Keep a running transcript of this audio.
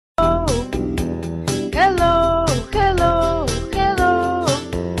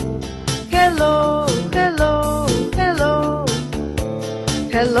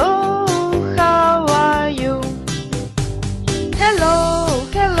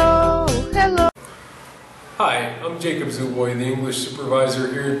Hi, I'm Jacob Zuboy, the English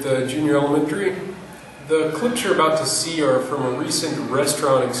supervisor here at the junior elementary. The clips you're about to see are from a recent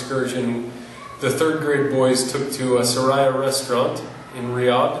restaurant excursion the third grade boys took to a Trbyh restaurant in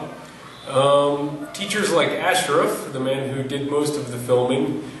Riyadh. Teachers like Ashraf, the man who did most of the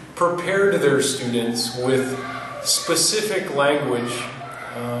filming, prepared their students with specific language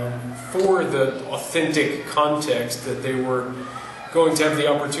for the authentic context that they were going to have the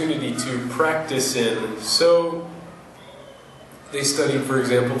opportunity to practice in. So they studied, for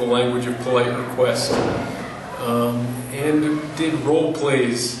example, the language of polite request, and did role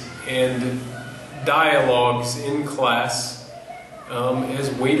plays and dialogues in class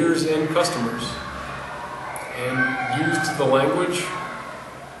as waiters and customers, and used the language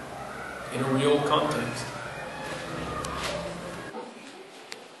in a real context.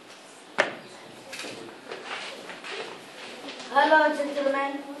 Hello,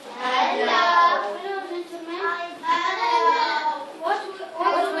 gentlemen. Hello. Hello, gentlemen. Hello. What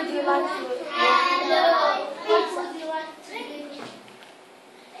would you like to do? Hello. What would you like to do?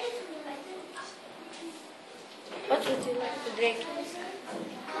 What would you like to drink?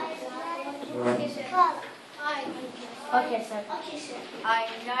 Okay, sir. Okay, sir. I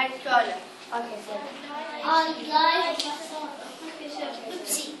like cola. Okay, sir. I like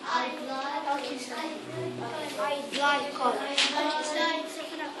Pepsi. I like. Okay, sir. I like cola. I like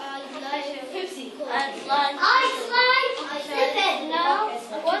Pepsi. I like. Now,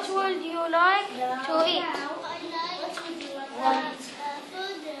 what would you like to eat?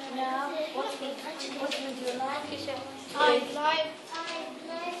 Now, what would you like? I like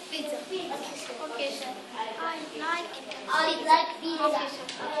pizza. Okay, sir. I like pizza. I like ice cream.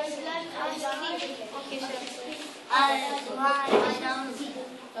 Okay, sir. I like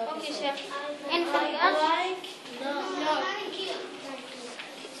pizza. Okay, sir. Anything else? No.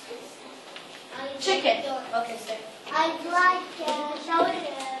 Chicken. Okay, sir. I like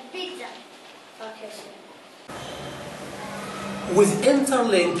pizza. Okay, sir. With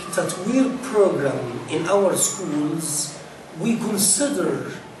INTLP Program in our schools, we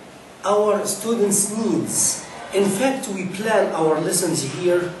consider our students' needs. In fact, we plan our lessons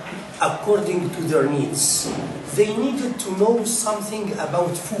here according to their needs. They needed to know something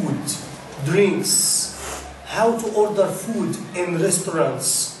about food, drinks, how to order food in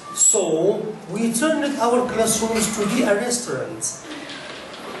restaurants. So, we turned our classrooms to be a restaurant.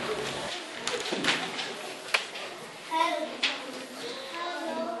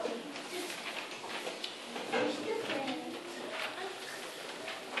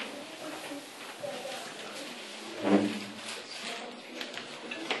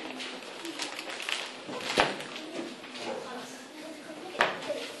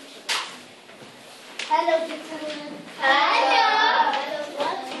 Hello, gentlemen. Hello.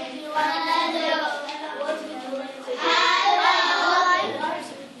 What would you like to do? What would you like to do? Hello.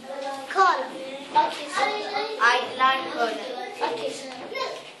 Cola. Okay, sir. I like cola. Okay, sir.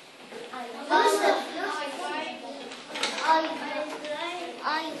 I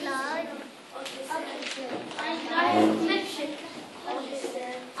like milkshake. Okay, sir.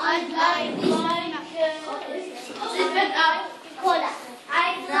 I like cola.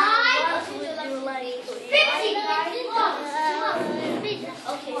 I like. Pepsi.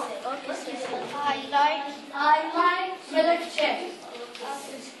 Okay, sir. Okay, sir. I like milkshake.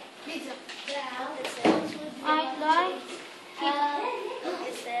 Pizza. I like pizza.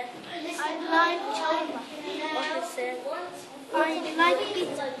 Okay, sir. I like shawarma. Okay, sir. I like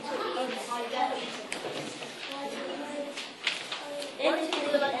pizza. Anything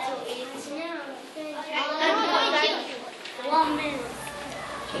you like to eat? 1 minute.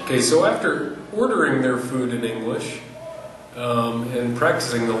 Okay, so after ordering their food in English and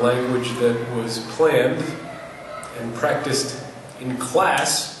practicing the language that was planned and practiced in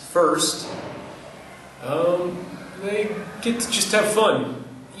class first, they get to just have fun,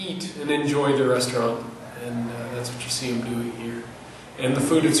 eat, and enjoy the restaurant. And that's what you see them doing here. And the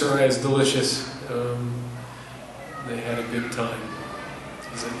food at Trbyh is delicious. They had a good time,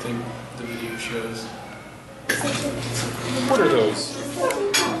 as I think the video shows. What are those?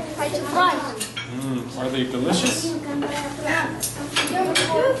 Are they delicious?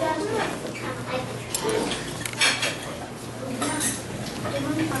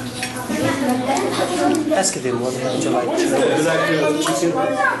 Ask them what would you like. Would you like chicken?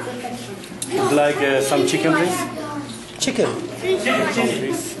 Would you like some chicken, please? Chicken.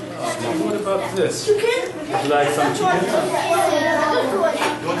 Please. What about this? Would you like some chicken?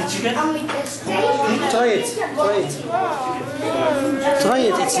 You want the chicken? Try it. Try it. Try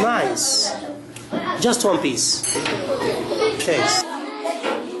it. It's nice. Just one piece. Thanks.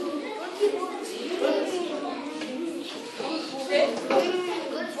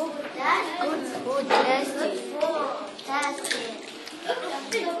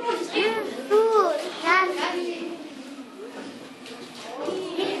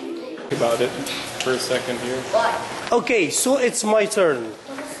 about it for a second here. Okay, so it's my turn.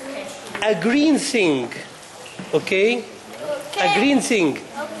 A green thing, okay? A green thing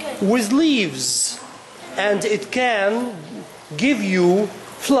with leaves, and it can give you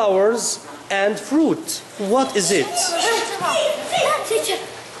flowers and fruit. What is it?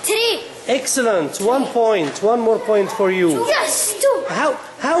 Tree. Excellent. 1 point. One more point for you. Yes, two.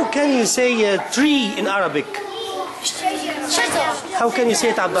 How can you say a tree in Arabic? شجرة. How can you say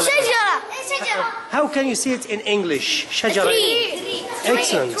it, Abdullah? شجرة. How can you say it in English? شجرة. Tree.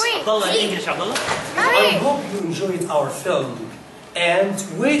 Excellent. I hope you enjoyed our film and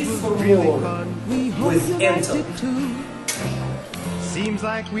wait for more with INTLP. Seems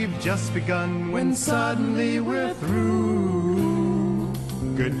like we've just begun when suddenly we're through.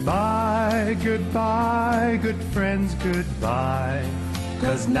 Goodbye, goodbye, good friends, goodbye.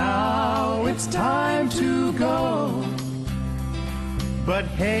 'Cause now it's time to go. But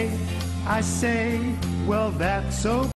hey, I say, well, that's okay.